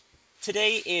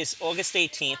Today is August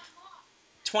 18th,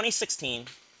 2016,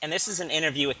 and this is an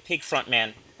interview with Pig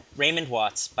frontman Raymond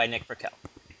Watts by Nick Brickell.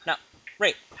 Now,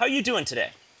 Ray, how are you doing today?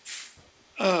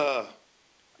 Uh,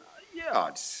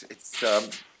 yeah,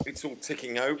 it's all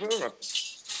ticking over.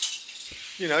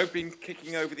 I've, been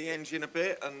kicking over the engine a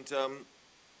bit and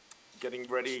getting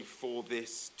ready for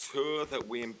this tour that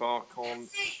we embark on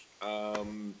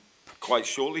quite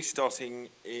shortly, starting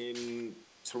in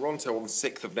Toronto on the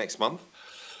 6th of next month,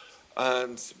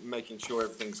 and making sure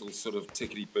everything's all sort of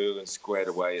tickety-boo and squared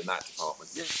away in that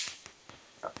department. Yeah,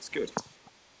 it's good.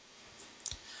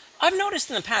 I've noticed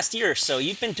in the past year or so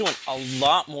you've been doing a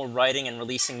lot more writing and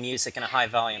releasing music in a high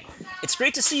volume. It's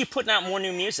great to see you putting out more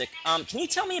new music. Can you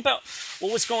tell me about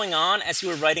what was going on as you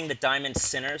were writing The Diamond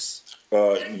Sinners?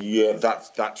 Yeah,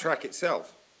 that track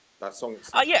itself, that song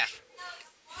itself. Yeah.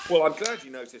 Well, I'm glad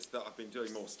you noticed that I've been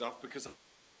doing more stuff because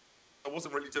I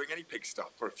wasn't really doing any Pig stuff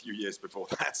for a few years before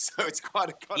that, so it's kind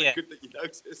of Yeah. good that you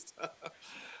noticed.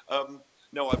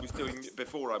 No, I was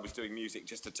doing music,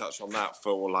 just to touch on that,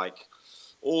 for like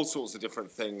all sorts of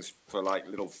different things, for like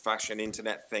little fashion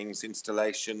internet things,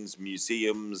 installations,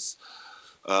 museums,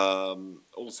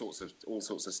 all sorts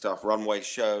of stuff, runway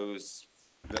shows,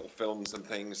 little films and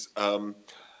things.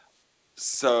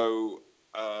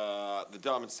 The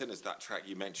Diamond Sinners, that track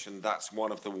you mentioned, that's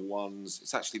one of the ones.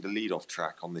 It's actually the lead-off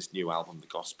track on this new album, The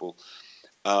Gospel.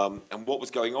 And what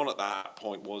was going on at that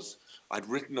point was I'd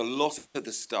written a lot of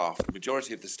the stuff, the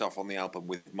majority of the stuff on the album,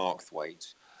 with Mark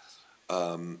Thwaite,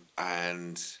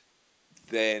 and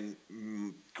then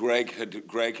Greg,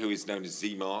 who is known as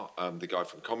Zemar, the guy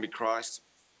from Combi Christ,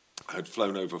 had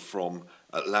flown over from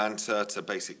Atlanta to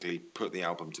basically put the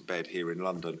album to bed here in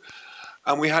London.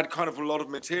 And we had kind of a lot of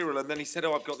material, and then he said,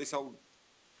 "Oh, I've got he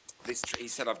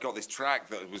said, I've got this track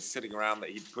that was sitting around that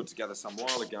he'd put together some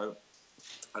while ago."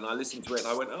 And I listened to it and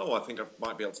I went, "Oh, I think I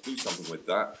might be able to do something with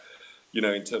that,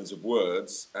 in terms of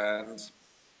words." And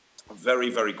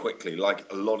very, very quickly,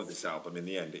 like a lot of this album, in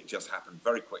the end, it just happened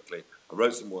very quickly. I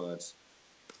wrote some words,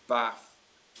 bath.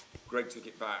 Greg took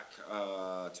it back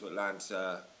to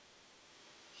Atlanta.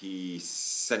 He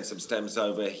sent some stems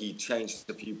over. He changed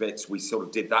a few bits. We sort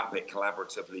of did that bit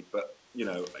collaboratively, but,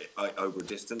 over a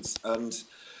distance. And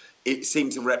it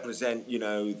seemed to represent,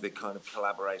 the kind of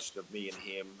collaboration of me and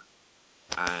him,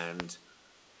 and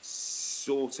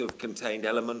sort of contained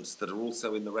elements that are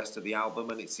also in the rest of the album.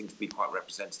 And it seemed to be quite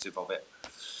representative of it.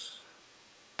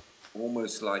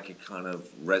 Almost like a kind of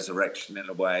resurrection in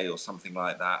a way, or something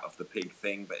like that, of the Pig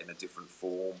thing, but in a different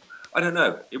form. I don't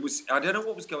know. I don't know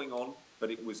what was going on, but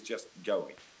it was just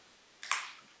going.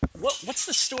 What's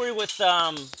the story with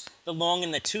the Long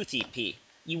and the Tooth EP?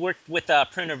 You worked with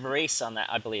Primitive Race on that,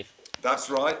 I believe. That's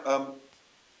right. The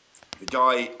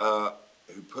guy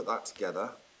who put that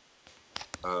together,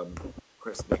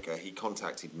 Chris Nicker, he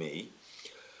contacted me,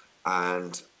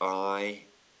 and I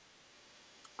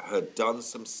had done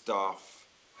some stuff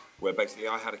where basically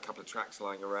I had a couple of tracks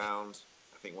lying around.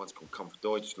 I think one's called Comfort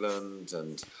Deutschland,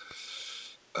 and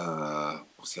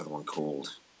what's the other one called?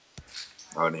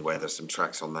 Oh, anyway, there's some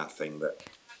tracks on that thing that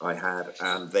I had,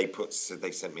 and they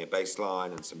sent me a bass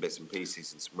line and some bits and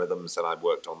pieces and some rhythms, and I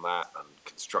worked on that and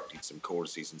constructed some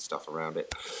choruses and stuff around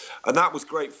it, and that was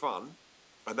great fun.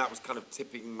 And that was kind of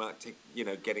getting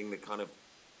the kind of,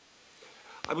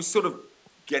 I was sort of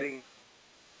getting,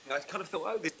 I kind of thought,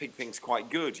 oh, this Pig thing's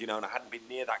quite good, and I hadn't been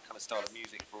near that kind of style of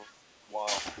music for a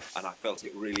while, and I felt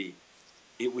it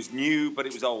was new, but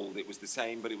it was old. It was the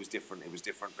same, but it was different. It was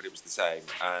different, but it was the same.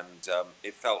 And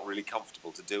it felt really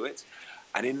comfortable to do it.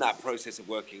 And in that process of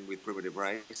working with Primitive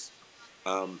Race,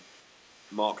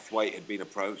 Mark Thwaite had been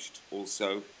approached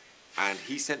also, and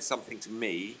he sent something to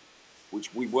me,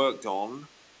 which we worked on.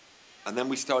 And then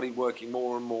we started working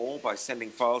more and more by sending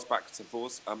files back and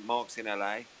forth. Mark's in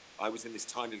LA. I was in this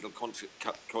tiny little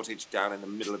cottage down in the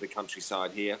middle of the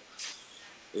countryside here,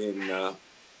 in a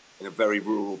very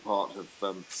rural part of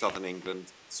southern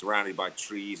England, surrounded by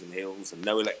trees and hills and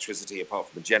no electricity apart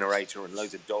from a generator and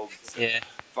loads of dogs. Yeah.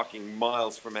 Fucking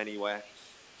miles from anywhere.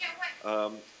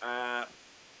 But I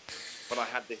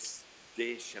had this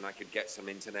dish and I could get some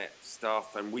internet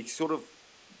stuff, and me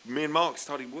and Mark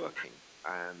started working,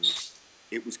 and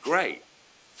it was great.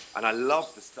 And I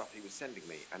loved the stuff he was sending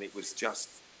me, and it was just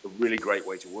a really great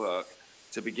way to work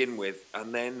to begin with.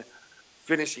 And then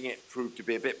finishing it proved to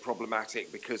be a bit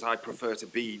problematic, because I prefer to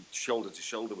be shoulder to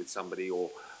shoulder with somebody, or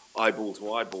eyeball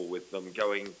to eyeball with them,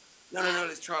 going, no,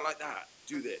 let's try it like that,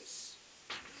 do this.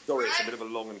 Sorry, it's a bit of a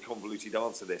long and convoluted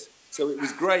answer, this. So it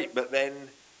was great, but then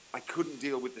I couldn't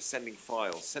deal with the sending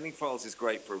files. Sending files is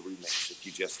great for a remix if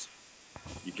you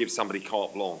give somebody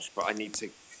carte blanche, but I need to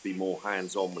be more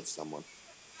hands-on with someone.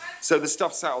 So the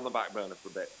stuff sat on the back burner for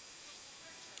a bit,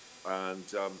 and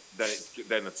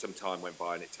then some time went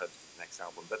by and it turned into the next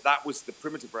album. But that was the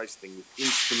Primitive Race thing was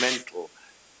instrumental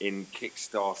in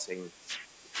kickstarting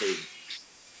the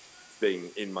thing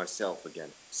in myself again.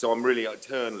 So I'm really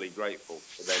eternally grateful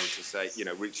for them to say, you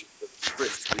know,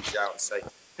 Chris to reach out and say,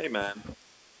 hey man,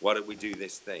 why don't we do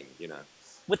this thing, you know?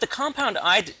 With the Compound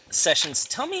Eye sessions,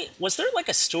 tell me, was there like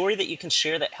a story that you can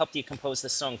share that helped you compose the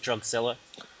song Drugzilla?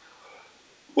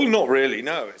 Well, not really.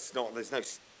 No, it's not. There's no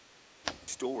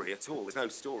story at all. There's no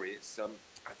story. It's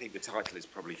I think the title is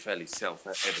probably fairly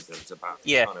self-evident about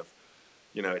the kind of,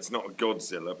 you know, it's not a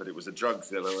Godzilla, but it was a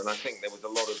Drugzilla, and I think there was a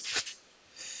lot of,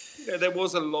 you know, there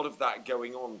was a lot of that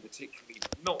going on, particularly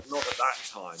not at that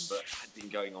time, but had been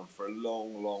going on for a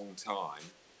long, long time.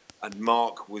 And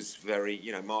Mark was very,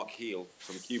 you know, Mark Heel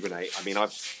from Cubanate. I mean,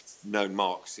 I've known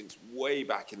Mark since way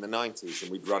back in the 90s,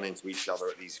 and we'd run into each other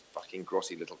at these fucking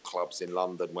grotty little clubs in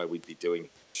London where we'd be doing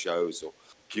shows, or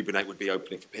Cubanate would be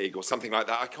opening for Pig or something like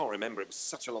that. I can't remember. It was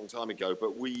such a long time ago,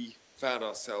 but we found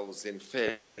ourselves in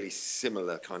fairly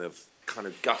similar kind of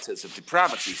gutters of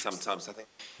depravity sometimes. I think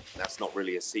that's not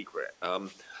really a secret.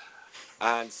 And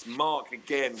Mark,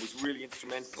 again, was really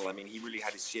instrumental. I mean, he really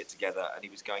had his shit together, and he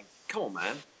was going, come on,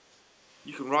 man.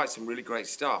 You can write some really great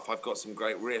stuff. I've got some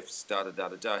great riffs,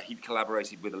 da-da-da-da-da. He'd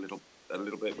collaborated with a little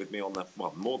bit with me on the,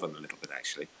 well, more than a little bit,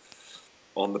 actually,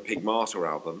 on the Pig Martyr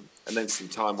album. And then some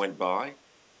time went by,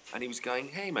 and he was going,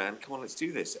 hey, man, come on, let's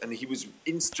do this. And he was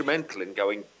instrumental in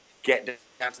going, get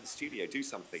down to the studio, do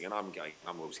something. And I'm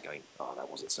always going, oh, that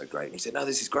wasn't so great. And he said, no,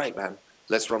 this is great, man.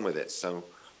 Let's run with it. So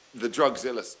the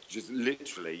Drugzilla, just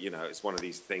literally, you know, it's one of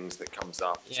these things that comes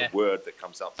up. It's a word that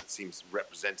comes up that seems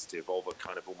representative of a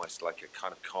kind of almost like a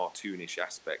kind of cartoonish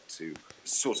aspect to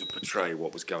sort of portray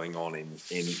what was going on in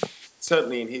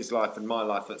certainly in his life and my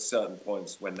life at certain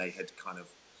points when they had kind of,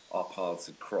 our paths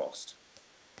had crossed.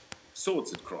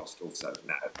 Swords had crossed also.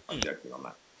 No, I'm joking on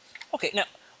that. Okay, now,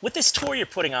 with this tour you're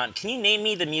putting on, can you name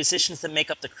me the musicians that make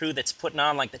up the crew that's putting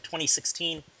on like the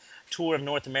 2016 tour of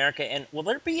North America, and will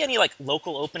there be any like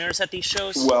local openers at these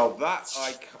shows? Well, that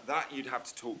you'd have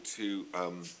to talk to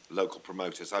local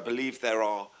promoters. I believe there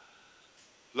are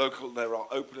local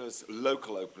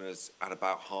openers at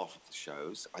about half of the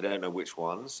shows. I don't know which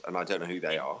ones, and I don't know who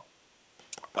they are.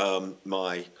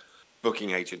 My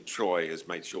booking agent Troy has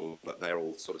made sure that they're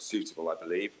all sort of suitable, I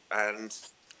believe, and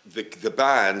the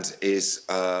band is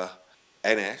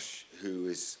Enesh, who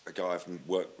is a guy I've been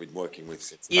working with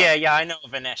since. Yeah, I know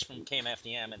Vinesh from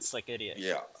KMFDM and Slick Idiot.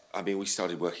 Yeah, I mean, we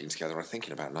started working together, I think,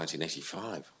 in about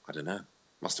 1985. I don't know.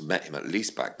 Must have met him at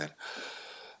least back then.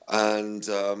 And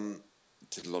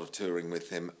did a lot of touring with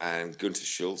him. And Gunter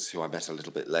Schultz, who I met a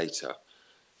little bit later,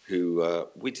 who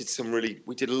we did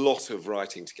a lot of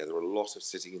writing together, a lot of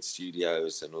sitting in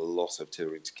studios and a lot of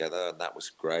touring together. And that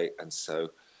was great. And so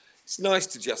it's nice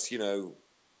to just, you know,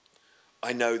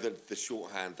 I know that the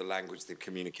shorthand, the language, the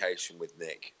communication with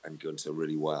Nick and Gunter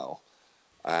really well.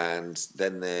 And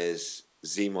then there's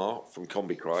Zimar from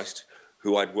Combichrist,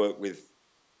 who I'd worked with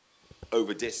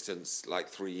over distance like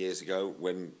 3 years ago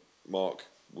when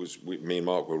me and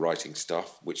Mark were writing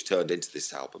stuff, which turned into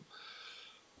this album.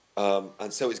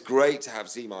 And so it's great to have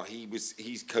Zimar.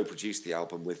 He's co-produced the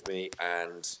album with me,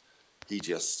 and he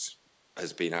just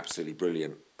has been absolutely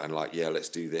brilliant. And like, yeah, let's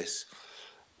do this.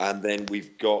 And then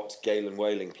we've got Galen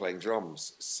Whaling playing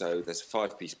drums. So there's a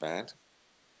 5-piece band.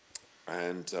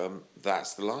 And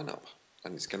that's the lineup.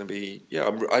 And it's going to be,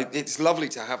 it's lovely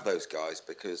to have those guys,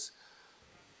 because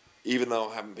even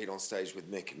though I haven't been on stage with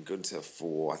Nick and Gunter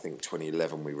for, I think,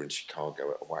 2011, we were in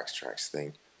Chicago at a Wax Trax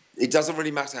thing. It doesn't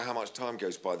really matter how much time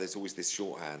goes by. There's always this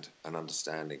shorthand and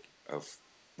understanding of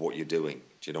what you're doing.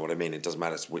 Do you know what I mean? It doesn't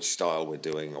matter which style we're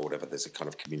doing or whatever. There's a kind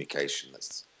of communication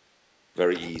that's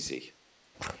very easy.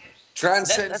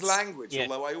 Transcends language,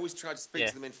 although I always try to speak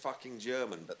to them in fucking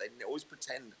German, but they always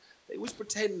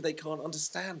pretend they can't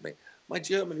understand me. My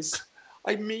German is,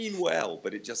 I mean well,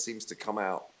 but it just seems to come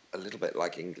out a little bit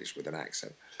like English with an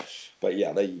accent. But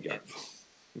yeah, there you go.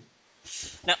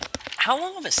 Now, how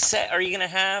long of a set are you going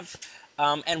to have,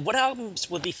 and what albums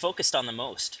will be focused on the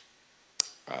most?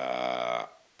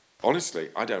 Honestly,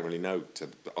 I don't really know.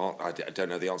 I don't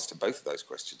know the answer to both of those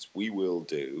questions. We will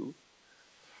do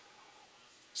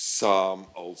some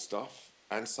old stuff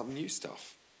and some new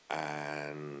stuff,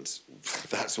 and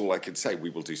that's all I can say. We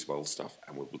will do some old stuff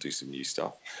and we will do some new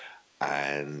stuff,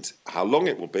 and how long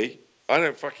it will be, I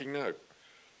don't fucking know.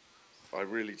 I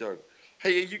really don't.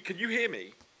 Hey, can you hear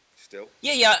me still?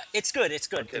 Yeah, it's good.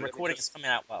 Okay, the recording is coming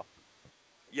out well.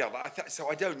 Yeah, so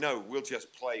I don't know. We'll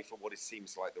just play for what it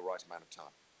seems like the right amount of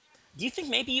time. Do you think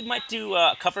maybe you might do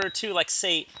a cover or two, like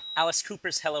say Alice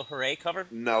Cooper's "Hello Hooray" cover?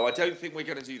 No, I don't think we're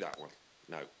going to do that one.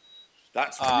 No,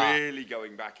 that's Uh, really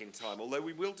going back in time. Although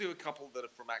we will do a couple that are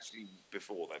from actually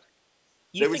before then.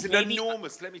 you There is think an maybe?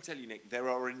 enormous, let me tell you, Nick, there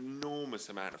are an enormous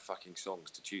amount of fucking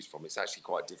songs to choose from. It's actually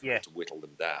quite Yeah. difficult to whittle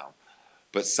them down.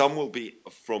 But some will be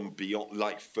from beyond,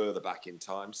 like further back in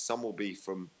time. Some will be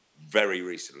from very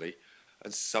recently,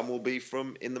 and some will be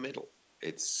from in the middle.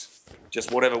 It's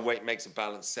just whatever way makes a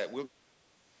balanced set. We'll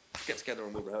get together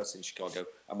and we'll rehearse in Chicago,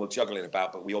 and we'll juggle it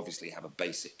about. But we obviously have a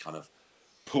basic kind of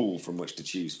pool from which to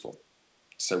choose from.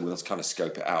 So we'll kind of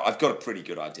scope it out. I've got a pretty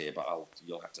good idea, but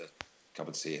you'll have to come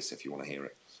and see us if you want to hear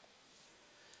it.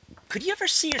 Could you ever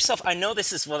see yourself? I know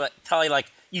this is probably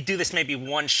like you do this maybe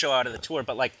one show out of the tour,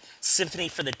 but like Symphony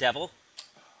for the Devil.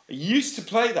 I used to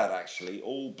play that actually,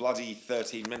 all bloody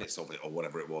 13 minutes of it, or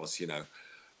whatever it was, you know,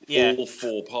 Yeah. all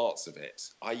four parts of it.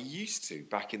 I used to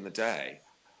back in the day,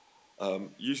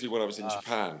 usually when I was in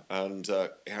Japan, and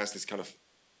it has this kind of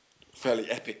fairly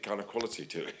epic kind of quality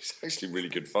to it. It's actually really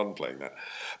good fun playing that.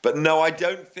 But no, I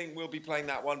don't think we'll be playing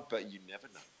that one, but you never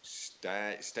know.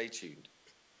 Stay tuned.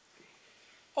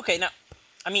 Okay, now,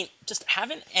 I mean, just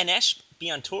having Anesh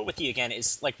be on tour with you again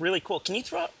is like really cool. Can you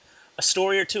throw out a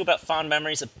story or two about fond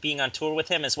memories of being on tour with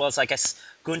him, as well as I guess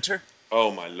Gunter? Oh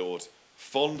my lord.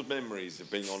 Fond memories of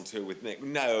being on tour with Nick.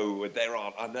 No, there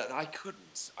aren't. I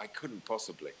couldn't. I couldn't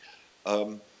possibly.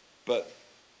 But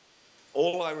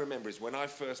all I remember is when I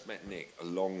first met Nick a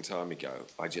long time ago,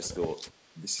 I just thought,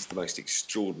 this is the most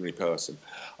extraordinary person.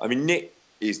 I mean, Nick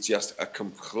is just a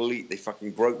complete, they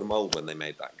fucking broke the mold when they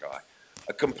made that guy.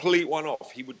 A complete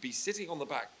one-off. He would be sitting on the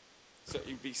back. So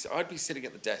I'd be sitting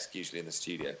at the desk, usually in the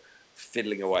studio,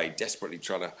 fiddling away, desperately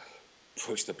trying to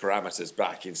push the parameters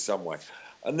back in some way.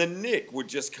 And then Nick would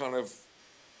just kind of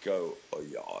go, oh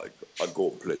yeah, I go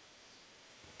and play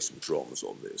some drums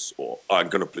on this, or I'm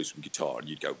going to play some guitar. And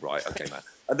you'd go, right, okay, man.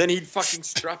 And then he'd fucking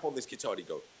strap on this guitar and he'd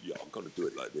go, yeah, I'm going to do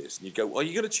it like this. And you'd go, are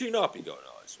you going to tune up? He'd go,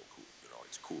 no, it's all cool. You know,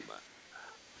 it's cool, man.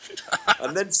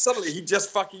 And then suddenly he'd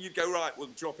just fucking, you'd go, right, we'll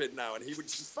drop it now. And he would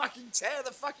just fucking tear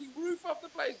the fucking roof off the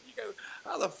place. And you go,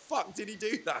 how the fuck did he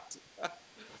do that?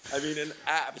 I mean, an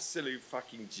absolute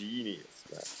fucking genius,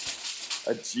 man.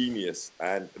 A genius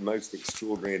and the most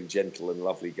extraordinary and gentle and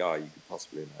lovely guy you could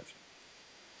possibly imagine.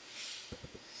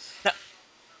 Now,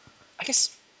 I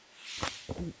guess,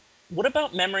 what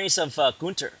about memories of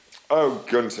Gunter? Oh,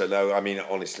 Gunter, no, I mean,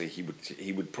 honestly,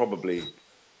 he would probably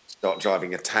start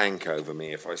driving a tank over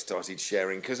me if I started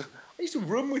sharing, because I used to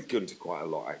room with Gunter quite a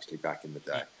lot, actually, back in the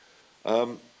day.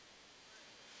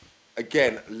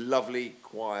 Again, lovely,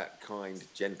 quiet, kind,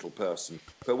 gentle person.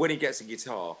 But when he gets a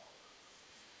guitar,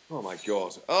 oh my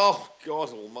God. Oh, God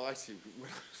almighty.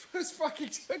 It's fucking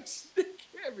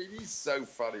I mean, he's so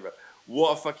funny, man.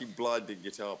 What a fucking blinding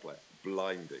guitar player.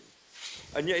 Blinding.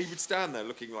 And yet he would stand there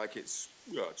looking like it's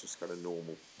just kind of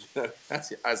normal,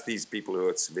 as these people who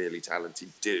are severely talented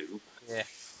do. Yeah.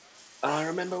 And I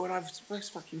remember when I was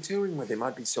first fucking touring with him,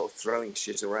 I'd be sort of throwing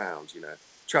shit around, you know,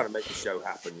 trying to make the show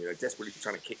happen, you know, desperately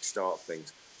trying to kickstart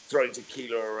things, throwing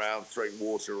tequila around, throwing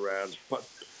water around. But,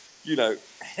 you know,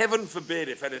 heaven forbid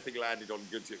if anything landed on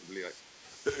Gunter, it would be like,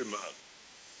 hey, man,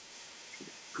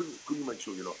 can you make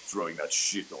sure you're not throwing that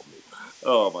shit on me?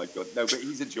 Oh, my God. No, but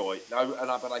he's a joy. No,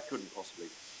 but I couldn't possibly.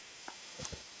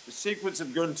 The sequence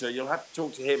of Gunter, you'll have to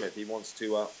talk to him if he wants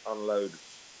to unload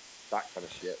that kind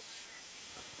of shit.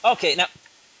 Okay, now,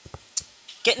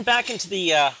 getting back into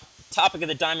the topic of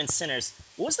the Diamond Sinners,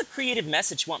 what was the creative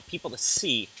message you want people to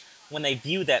see when they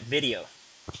view that video?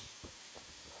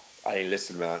 Hey,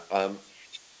 listen, man.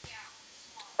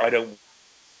 I don't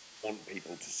want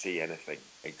people to see anything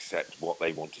except what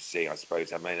they want to see, I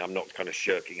suppose. I mean, I'm not kind of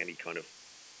shirking any kind of...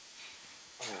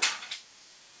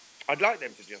 I'd like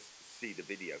them to just see the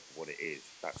video for what it is,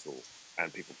 that's all.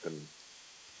 And people can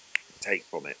take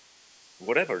from it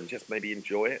whatever and just maybe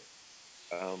enjoy it.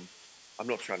 I'm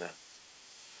not trying to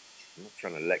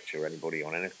lecture anybody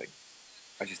on anything.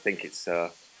 I just think it's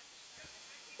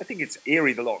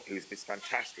Eerie the Lock, who's this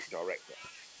fantastic director,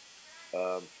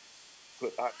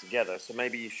 put that together. So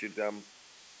maybe you should. I'm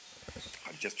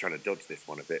just trying to dodge this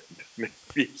one a bit.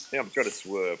 Maybe I'm trying to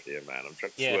swerve here, man. I'm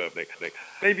trying to swerve, Nick.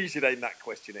 Maybe you should aim that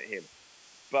question at him.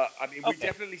 But I mean, we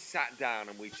definitely sat down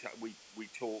and we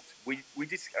talked.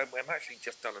 I've actually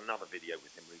just done another video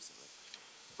with him recently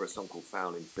for a song called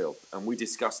Found in Filth, and we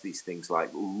discussed these things like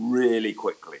really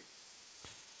quickly.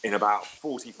 In about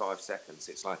 45 seconds,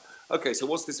 it's like, okay, so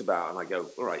what's this about? And I go,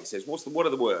 all right. He says, what are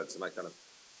the words? And I kind of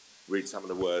read some of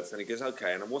the words, and he goes,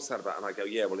 okay. And what's that about? And I go,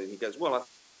 yeah. Well, and he goes, well, I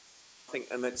think,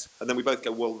 and then we both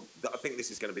go, well, I think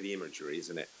this is going to be the imagery,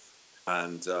 isn't it?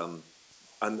 And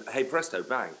And hey presto,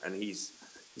 bang, and he's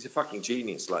a fucking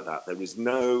genius like that. There is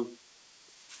no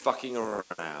fucking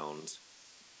around,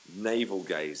 navel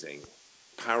gazing,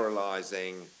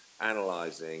 paralyzing,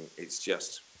 analyzing. It's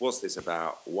just, what's this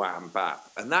about? Wham bap.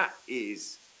 And that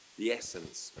is the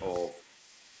essence of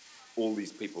all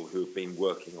these people who have been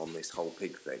working on this whole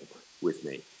pig thing with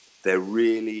me. They're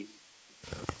really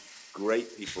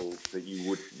great people that you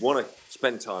would want to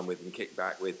spend time with and kick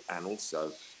back with, and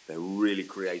also they're really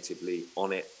creatively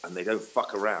on it, and they don't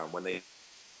fuck around. When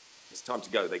it's time to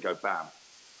go, they go bam,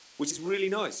 which is really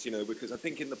nice, you know, because I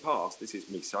think in the past, this is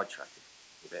me sidetracking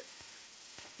a bit,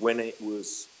 when it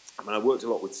was, I mean, I worked a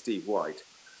lot with Steve White,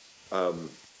 and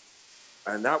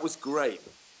that was great.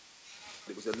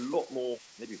 It was a lot more,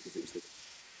 maybe because it was the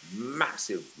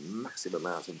massive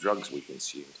amount of drugs we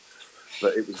consumed,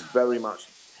 but it was very much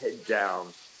head down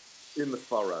in the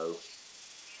furrow,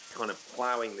 kind of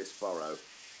ploughing this furrow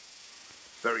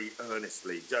very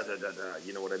earnestly,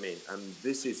 you know what I mean? And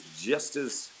this is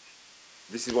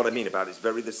what I mean about it's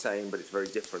very the same, but it's very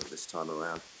different this time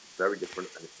around. Very different,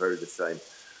 and it's very the same.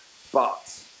 But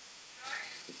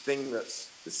the thing that's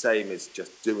the same is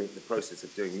just doing the process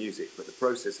of doing music, but the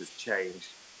process has changed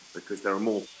because there are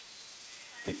more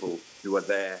people who are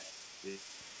there,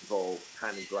 involved,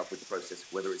 hand in glove with the process,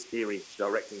 whether it's Eerie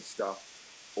directing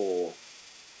stuff or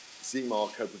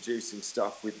Zmar co-producing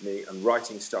stuff with me and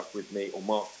writing stuff with me, or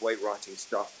Mark Waite writing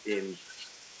stuff in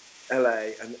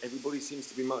LA, and everybody seems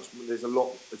to be there's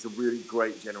a really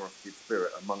great generosity of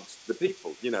spirit amongst the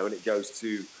people, you know, and it goes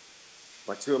to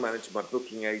my tour manager, my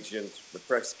booking agent, the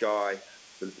press guy,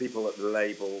 the people at the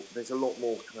label. There's a lot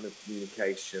more kind of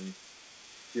communication,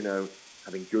 you know,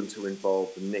 having Gunter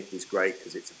involved, and Nick is great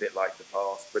because it's a bit like the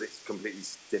past, but it's completely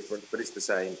different, but it's the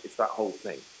same. It's that whole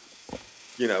thing,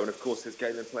 you know, and of course there's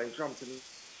Galen playing drums and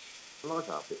live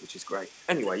outfit, which is great.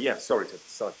 Anyway, yeah, sorry to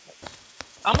sidetrack.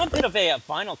 I'm a bit of a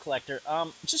vinyl collector.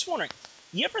 Just wondering,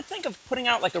 you ever think of putting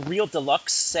out like a real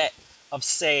deluxe set of,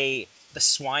 say, The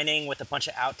Swining with a bunch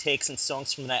of outtakes and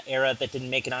songs from that era that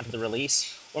didn't make it onto the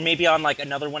release? Or maybe on like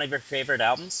another one of your favorite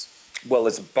albums? Well,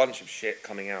 there's a bunch of shit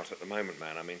coming out at the moment,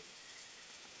 man. I mean,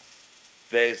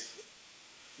 there's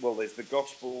the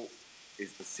Gospel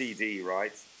is the CD,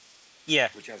 right? Yeah.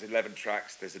 Which has 11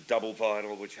 tracks. There's a double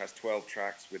vinyl, which has 12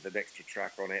 tracks with an extra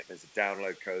track on it. There's a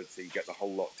download code, so you get the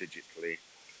whole lot digitally.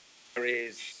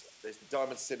 There's the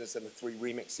Diamond Sinners and the 3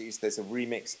 remixes. There's a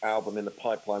remix album in the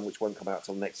pipeline, which won't come out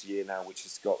till next year now, which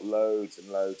has got loads and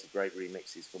loads of great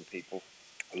remixes from people.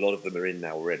 A lot of them are in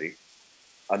now already.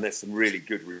 And there's some really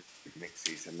good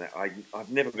remixes. And I've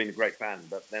never been a great fan,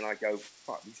 but then I go,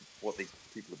 fuck, what these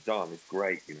people have done is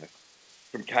great, you know.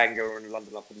 From Kanga and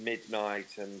London After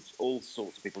Midnight and all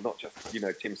sorts of people, not just, you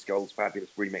know, Tim Skoll's fabulous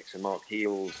remix and Mark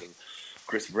Heels and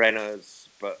Chris Brenner's,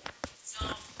 but a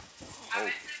whole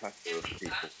plethora of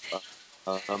people.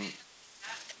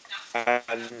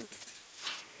 And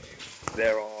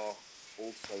there are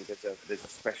also, there's a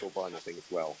special vinyl thing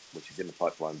as well, which is in the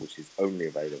pipeline, which is only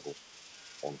available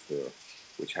on tour,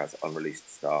 which has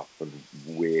unreleased stuff and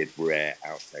weird, rare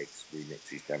outtakes,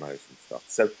 remixes, demos and stuff.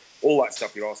 So all that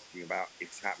stuff you're asking about,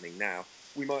 it's happening now.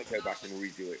 We might go back and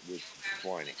redo it with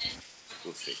Swining.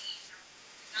 We'll see.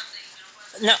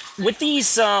 Now, with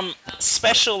these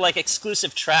special, like,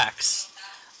 exclusive tracks,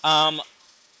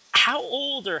 how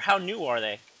old or how new are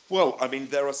they? Well, I mean,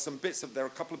 there are a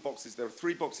couple of boxes, there are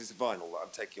 3 boxes of vinyl that I'm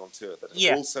taking on tour that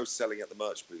are also selling at the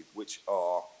merch booth, which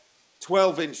are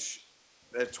 12-inch.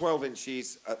 They're 12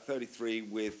 inches at 33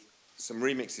 with some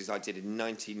remixes I did in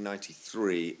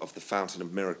 1993 of The Fountain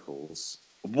of Miracles.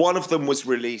 One of them was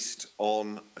released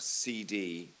on a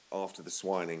CD after The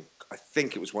Swining. I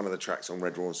think it was one of the tracks on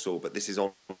Red Raw and Saw, but this is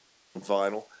on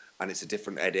vinyl, and it's a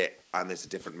different edit, and there's a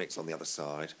different mix on the other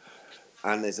side.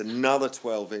 And there's another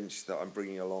 12-inch that I'm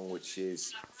bringing along, which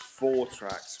is 4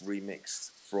 tracks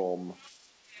remixed from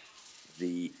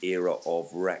the era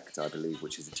of Wrecked, I believe,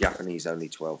 which is a Japanese-only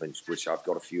 12-inch, which I've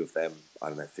got a few of them, I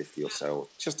don't know, 50 or so,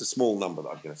 just a small number that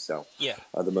I'm going to sell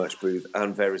at the merch booth,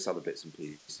 and various other bits and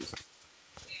pieces.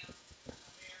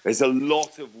 There's a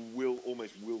lot of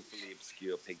almost willfully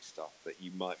obscure pig stuff that you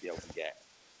might be able to get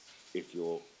if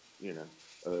you're, you know,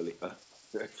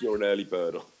 if you're an early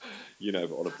bird, or, you know,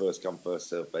 on a first-come,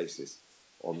 first-served basis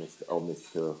on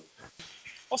this tour.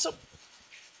 Also,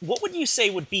 what would you say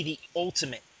would be the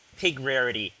ultimate pig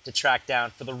rarity to track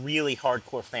down for the really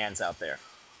hardcore fans out there?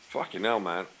 Fucking hell,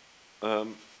 man.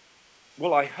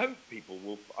 Well, I hope people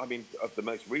will. I mean, of the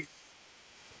most recent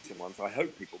ones, I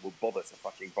hope people will bother to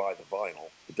fucking buy the vinyl,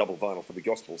 the double vinyl for the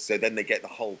Gospel, so then they get the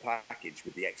whole package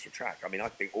with the extra track. I mean, I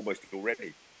think almost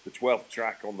already the 12th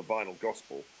track on the vinyl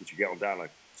Gospel, which you get on download.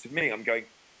 To me, I'm going,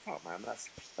 fuck, man, that's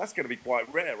going to be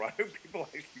quite rare. I hope people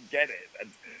actually get it and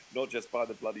not just buy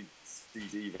the bloody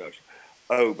CD version.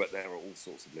 Oh, but there are all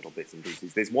sorts of little bits and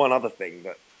pieces. There's one other thing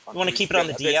that You want to keep it on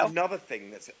the there's DL? another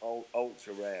thing that's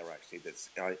ultra rare actually that's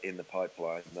in the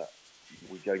pipeline that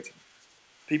we're going to.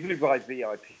 People who buy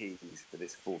VIPs for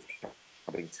this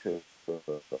forthcoming tour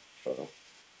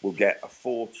will get a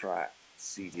 4-track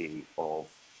CD of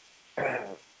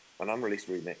an unreleased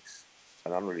remix,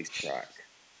 an unreleased track,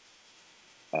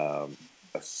 a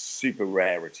super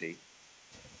rarity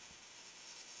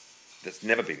that's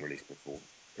never been released before,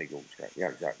 Pig Orchestra, yeah,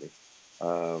 exactly,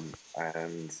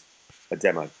 and a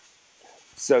demo.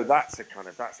 So that's a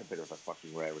bit of a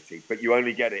fucking rarity, but you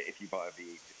only get it if you buy a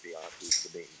VIP for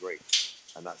the meet and greet,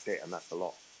 and that's it, and that's a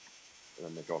lot, and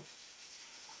then they're gone.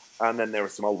 And then there are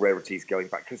some old rarities going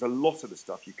back because a lot of the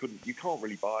stuff you can't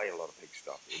really buy a lot of Pig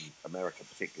stuff in America,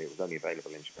 particularly. It was only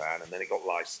available in Japan, and then it got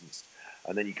licensed,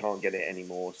 and then you can't get it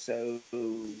anymore. So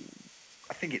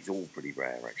I think it's all pretty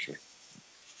rare, actually.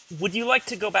 Would you like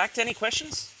to go back to any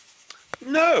questions?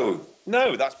 No,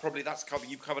 that's covered.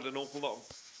 You've covered an awful lot of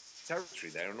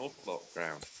territory there, an awful lot of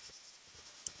ground.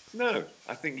 No,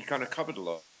 I think you kind of covered a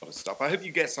lot of stuff. I hope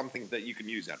you get something that you can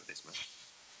use out of this, man.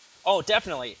 Oh,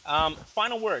 definitely.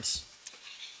 Final words.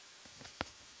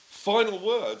 Final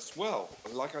words. Well,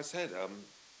 like I said,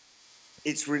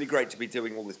 it's really great to be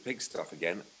doing all this Pig stuff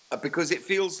again because it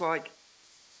feels like,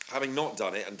 having not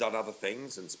done it and done other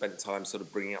things and spent time sort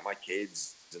of bringing up my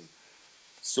kids and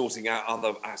sorting out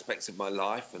other aspects of my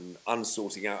life and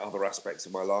unsorting out other aspects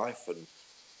of my life and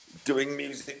doing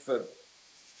music for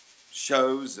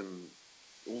shows and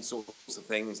all sorts of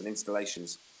things and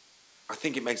installations, I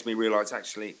think it makes me realize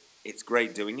actually it's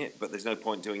great doing it, but there's no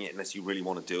point doing it unless you really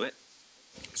want to do it.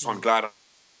 So I'm glad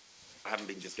I haven't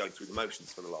been just going through the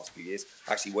motions for the last few years.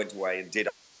 I actually went away and did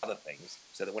other things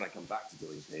so that when I come back to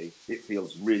doing Pig, it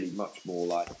feels really much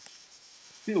more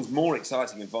feels more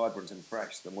exciting and vibrant and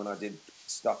fresh than when I did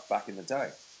stuff back in the day.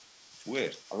 It's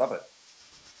weird. I love it.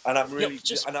 And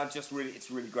it's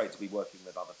really great to be working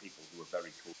with other people who are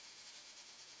very cool.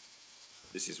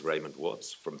 This is Raymond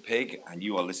Watts from Pig, and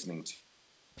you are listening to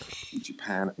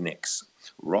Japan Nix,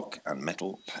 Rock and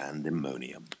Metal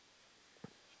Pandemonium.